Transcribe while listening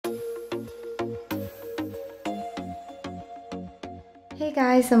Hey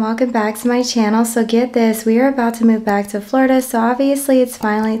guys, and welcome back to my channel. So get this, we are about to move back to Florida, so obviously it's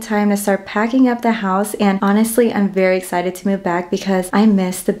finally time to start packing up the house, and honestly I'm very excited to move back because I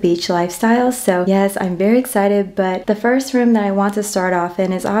miss the beach lifestyle. So yes, I'm very excited, but the first room that I want to start off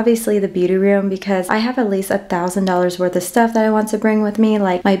in is obviously the beauty room because I have at least $1,000 worth of stuff that I want to bring with me,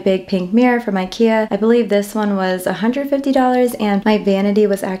 like my big pink mirror from IKEA. I believe this one was $150 and my vanity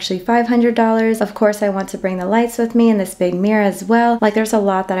was actually $500. Of course I want to bring the lights with me and this big mirror as well. Like there's a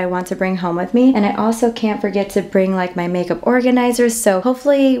lot that I want to bring home with me, and I also can't forget to bring like my makeup organizers, so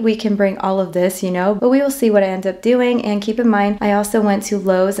hopefully we can bring all of this, you know, but we will see what I end up doing. And keep in mind, I also went to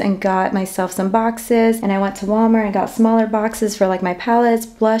Lowe's and got myself some boxes, and I went to Walmart and got smaller boxes for like my palettes,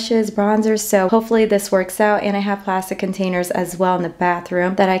 blushes, bronzers, so hopefully this works out. And I have plastic containers as well in the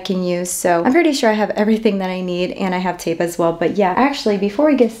bathroom that I can use, so I'm pretty sure I have everything that I need, and I have tape as well. But yeah, actually before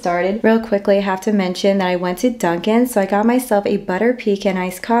we get started, real quickly I have to mention that I went to Dunkin', so I got myself a butter pecan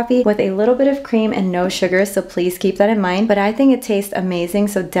iced coffee with a little bit of cream and no sugar, so please keep that in mind. But I think it tastes amazing,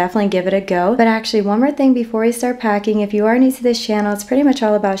 so definitely give it a go. But actually one more thing before we start packing, if you are new to this channel, it's pretty much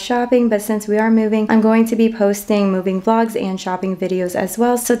all about shopping, but since we are moving, I'm going to be posting moving vlogs and shopping videos as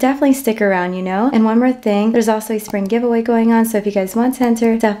well, so definitely stick around, you know. And one more thing, there's also a spring giveaway going on, so if you guys want to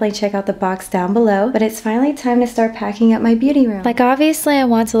enter, definitely check out the box down below. But it's finally time to start packing up my beauty room. Like obviously I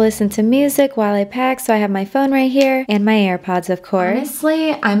want to listen to music while I pack, so I have my phone right here and my AirPods, of course.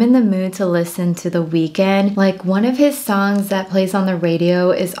 Honestly, I'm in the mood to listen to The Weeknd. Like one of his songs that plays on the radio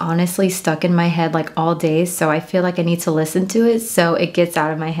is honestly stuck in my head like all day, so I feel like I need to listen to it so it gets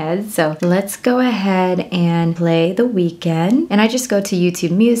out of my head. So let's go ahead and play The Weeknd. And I just go to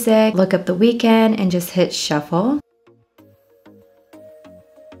YouTube Music, look up The Weeknd, and just hit shuffle.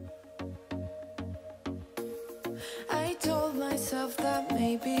 I told myself that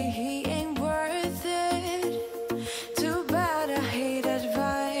maybe he ain't worth it. Too bad I hate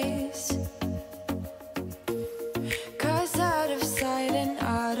advice. 'Cause out of sight and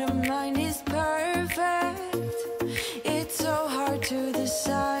out of mind is perfect. It's so hard to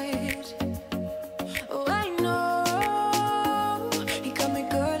decide. Oh, I know he got me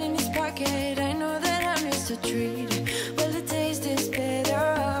good in his pocket. I know that I'm just a treat. Well, the taste is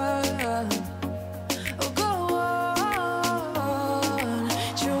better. Oh, go on,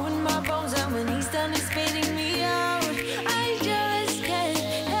 chewing my bones out when he's done is spitting me out. I just can't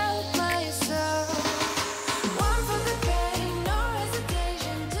help myself. One for the pain, no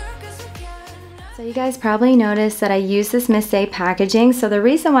hesitation, took us again. So you guys probably noticed that I use this ShopMissA packaging. So the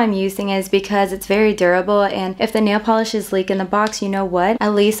reason why I'm using it is because it's very durable, and if the nail polishes leak in the box, you know what?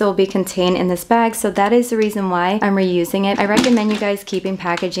 At least it will be contained in this bag. So that is the reason why I'm reusing it. I recommend you guys keeping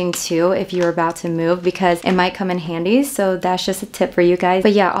packaging too if you're about to move because it might come in handy. So that's just a tip for you guys.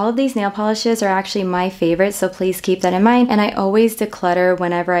 But yeah, all of these nail polishes are actually my favorite, so please keep that in mind. And I always declutter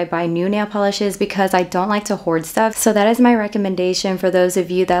whenever I buy new nail polishes because I don't like to hoard stuff. So that is my recommendation for those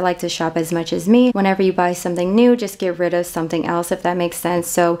of you that like to shop as much as me. Whenever you buy something new, just get rid of something else, if that makes sense,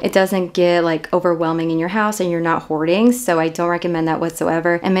 so it doesn't get like overwhelming in your house and you're not hoarding. So I don't recommend that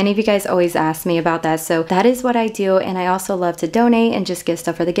whatsoever, and many of you guys always ask me about that, so that is what I do. And I also love to donate and just give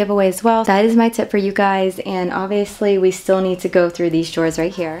stuff for the giveaway as well. That is my tip for you guys. And obviously we still need to go through these drawers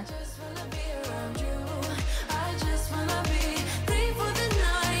right here.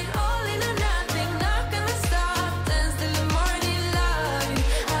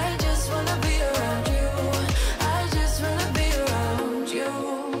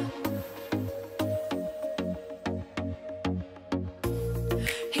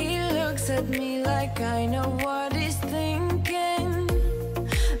 At me like I know what he's thinking,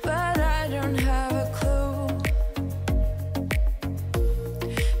 but I don't have a clue.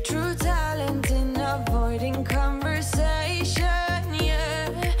 True talent in avoiding conversation,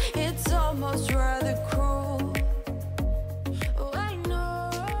 yeah, it's almost rather cruel. Oh, I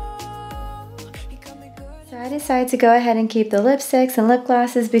know he got me good. So I decided to go ahead and keep the lipsticks and lip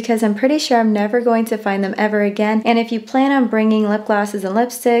glosses because I'm pretty sure I'm never going to find them ever again. And if you plan on bringing lip glosses and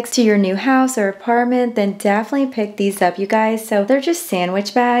lipsticks to your new house or apartment, then definitely pick these up, you guys. So they're just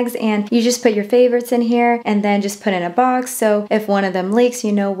sandwich bags, and you just put your favorites in here and then just put in a box. So if one of them leaks,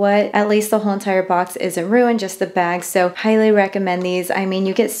 you know what? At least the whole entire box isn't ruined, just the bag. So highly recommend these. I mean,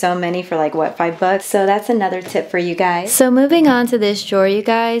 you get so many for like what, $5? So that's another tip for you guys. So moving on to this drawer, you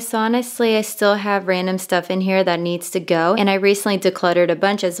guys. So honestly, I still have random stuff in here that needs to go, and I recently decluttered a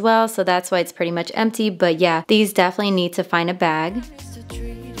bunch as well, so that's why it's pretty much empty. But yeah, these definitely need to find a bag.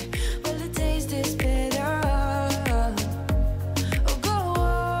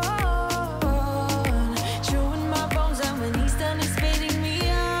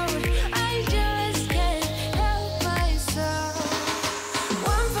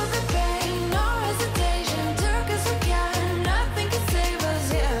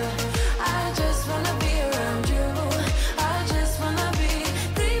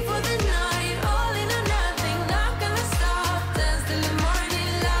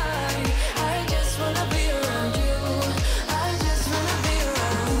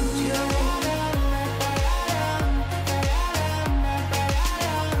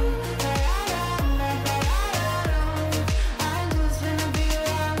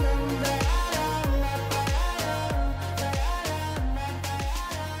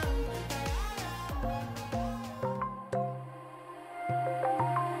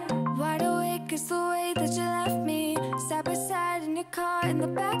 awake is the way that you left me. Side by side in your car in the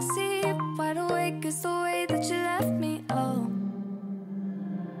backseat. Wide awake is the way that you left me. Oh,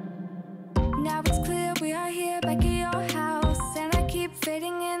 now it's clear we are here back at your house, and I keep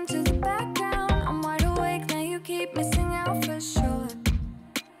fading into the background. I'm wide awake now, you keep missing out for sure.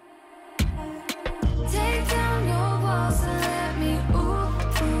 Take down your walls and let me ooh,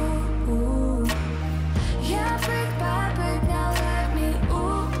 ooh, ooh. Yeah, brick by brick, now let me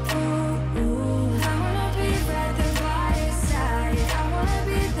ooh, ooh, ooh. I wanna be right there by your side. I wanna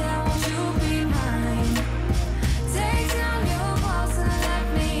be there, won't you be mine? Take down your walls and let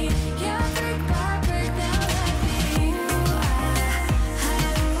me. Yeah, brick by brick, now let me.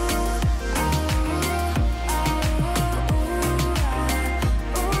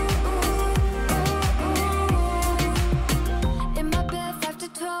 In my bed 5 to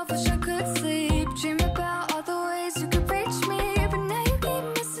 12, wish I could sleep. Dream about all the ways you could reach me, but now you keep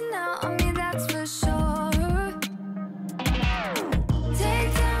missing out on me, that's for sure.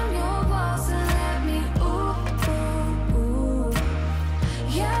 Take down your walls and let me ooh, ooh, ooh.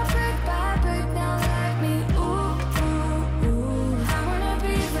 Yeah, brick by brick, now let me ooh, ooh, ooh. I wanna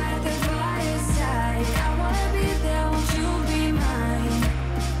be right there by your side. I wanna be there, won't you be mine?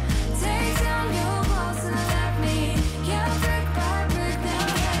 Take down your walls and let me. Yeah, brick by brick, now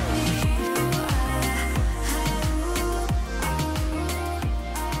let me.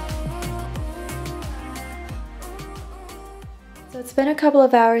 So it's been a couple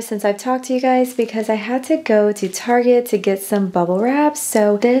of hours since I've talked to you guys because I had to go to Target to get some bubble wrap.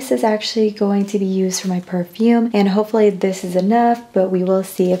 So this is actually going to be used for my perfume, and hopefully this is enough, but we will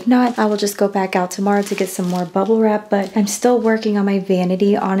see. If not, I will just go back out tomorrow to get some more bubble wrap. But I'm still working on my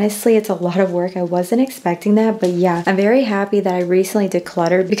vanity. Honestly, it's a lot of work. I wasn't expecting that, but yeah, I'm very happy that I recently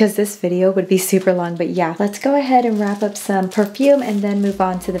decluttered because this video would be super long. But yeah, let's go ahead and wrap up some perfume and then move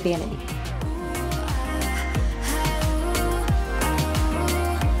on to the vanity.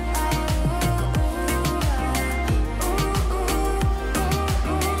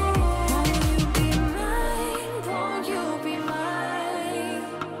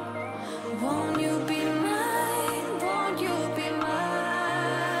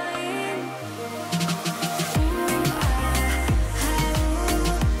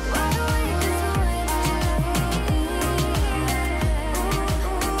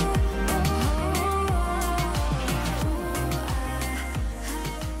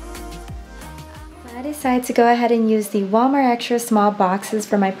 I decided to go ahead and use the Walmart extra small boxes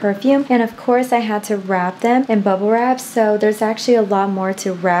for my perfume, and of course I had to wrap them in bubble wrap. So there's actually a lot more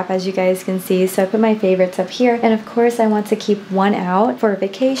to wrap, as you guys can see. So I put my favorites up here, and of course I want to keep one out for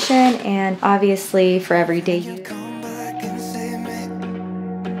vacation and obviously for everyday use.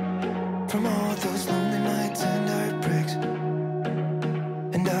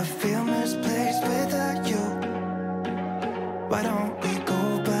 Why don't we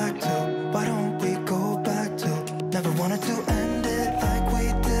go back to, why don't we go back to, never wanted to end it like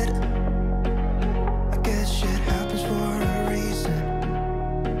we did. I guess shit happens for a reason,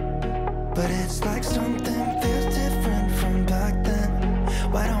 but it's like something feels different from back then.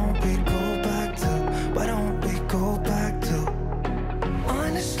 Why don't we go back to, why don't we go back to,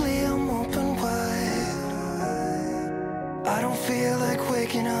 honestly I'm open wide. I don't feel like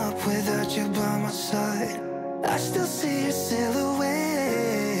waking up without you by my side. I still see your silhouette.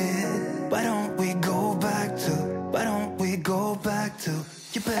 Why don't we go back to, why don't we go back to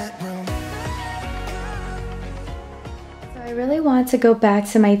your bedroom? I really want to go back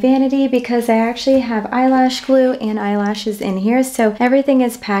to my vanity because I actually have eyelash glue and eyelashes in here, so everything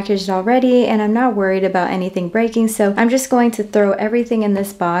is packaged already and I'm not worried about anything breaking. So I'm just going to throw everything in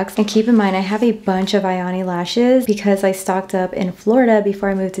this box, and keep in mind I have a bunch of Ioni lashes because I stocked up in Florida before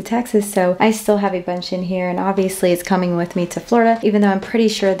I moved to Texas, so I still have a bunch in here, and obviously it's coming with me to Florida, even though I'm pretty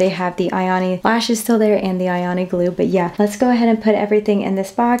sure they have the Ioni lashes still there and the Ioni glue. But yeah, let's go ahead and put everything in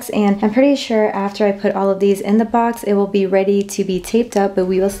this box, and I'm pretty sure after I put all of these in the box it will be ready to be taped up, but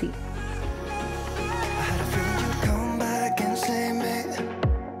we will see.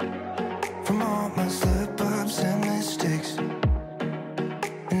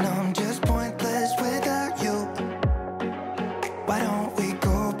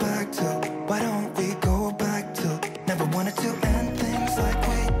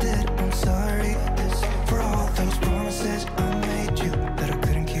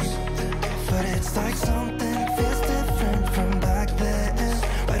 It's like something feels different from back then.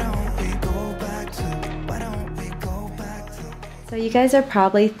 Why don't So you guys are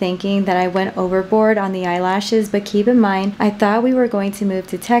probably thinking that I went overboard on the eyelashes, but keep in mind, I thought we were going to move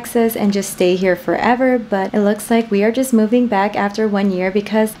to Texas and just stay here forever, but it looks like we are just moving back after 1 year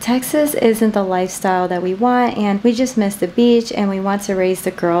because Texas isn't the lifestyle that we want, and we just miss the beach and we want to raise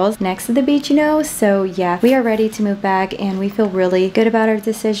the girls next to the beach, you know? So yeah, we are ready to move back and we feel really good about our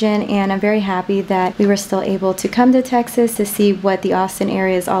decision, and I'm very happy that we were still able to come to Texas to see what the Austin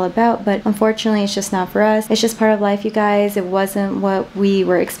area is all about, but unfortunately it's just not for us. It's just part of life, you guys. It wasn't what we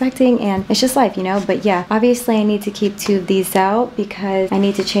were expecting, and it's just life, you know? But yeah, obviously I need to keep 2 of these out because I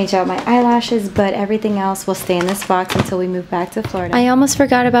need to change out my eyelashes, but everything else will stay in this box until we move back to Florida. I almost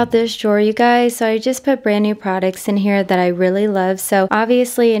forgot about this drawer, you guys, so I just put brand new products in here that I really love, so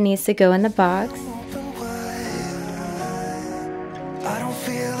obviously it needs to go in the box. I don't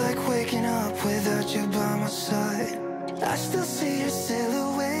feel like waking up without you by my side. I still see your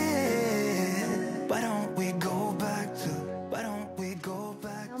silhouette. Why don't we go back to, why don't we go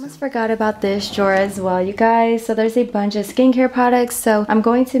back to? I almost forgot about this drawer as well, you guys. So there's a bunch of skincare products, so I'm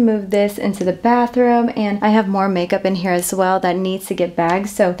going to move this into the bathroom, and I have more makeup in here as well that needs to get bagged.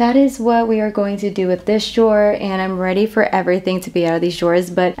 So that is what we are going to do with this drawer, and I'm ready for everything to be out of these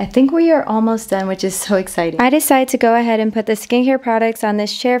drawers, but I think we are almost done, which is so exciting. I decided to go ahead and put the skincare products on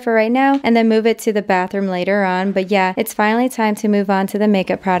this chair for right now and then move it to the bathroom later on. But yeah, it's finally time to move on to the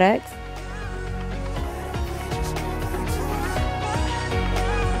makeup products.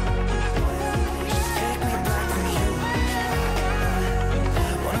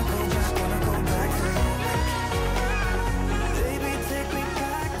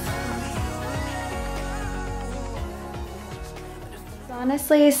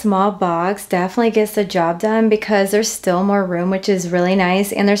 Honestly, a small box definitely gets the job done because there's still more room, which is really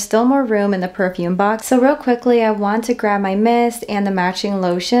nice, and there's still more room in the perfume box. So real quickly, I want to grab my mist and the matching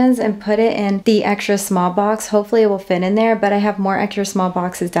lotions and put it in the extra small box. Hopefully it will fit in there, but I have more extra small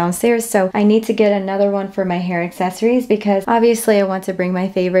boxes downstairs, so I need to get another one for my hair accessories because obviously I want to bring my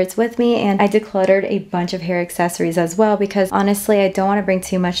favorites with me, and I decluttered a bunch of hair accessories as well because honestly I don't want to bring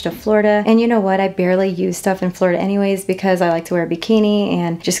too much to Florida, and you know what, I barely use stuff in Florida anyways because I like to wear a bikini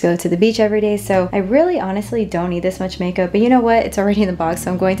and just go to the beach every day, so I really honestly don't need this much makeup, but you know what, it's already in the box,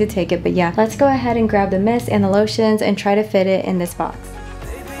 so I'm going to take it. But yeah, let's go ahead and grab the mist and the lotions and try to fit it in this box.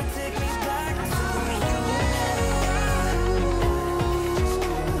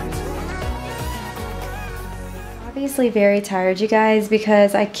 Obviously very tired, you guys,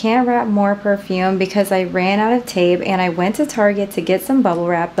 because I can't wrap more perfume because I ran out of tape, and I went to Target to get some bubble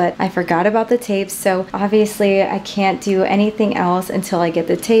wrap, but I forgot about the tape, so obviously I can't do anything else until I get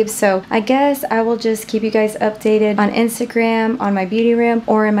the tape. So I guess I will just keep you guys updated on Instagram, on my beauty room,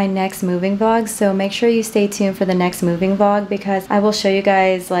 or in my next moving vlog. So make sure you stay tuned for the next moving vlog because I will show you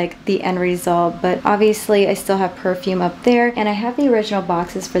guys like the end result. But obviously I still have perfume up there, and I have the original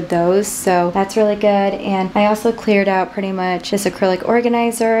boxes for those, so that's really good. And I also cleared out pretty much this acrylic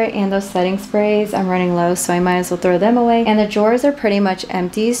organizer and those setting sprays. I'm running low, so I might as well throw them away, and the drawers are pretty much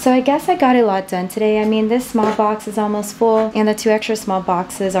empty, so I guess I got a lot done today. I mean, this small box is almost full and the 2 extra small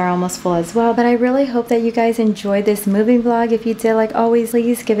boxes are almost full as well. But I really hope that you guys enjoyed this moving vlog. If you did, like always,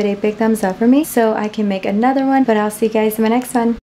 please give it a big thumbs up for me so I can make another one. But I'll see you guys in my next one.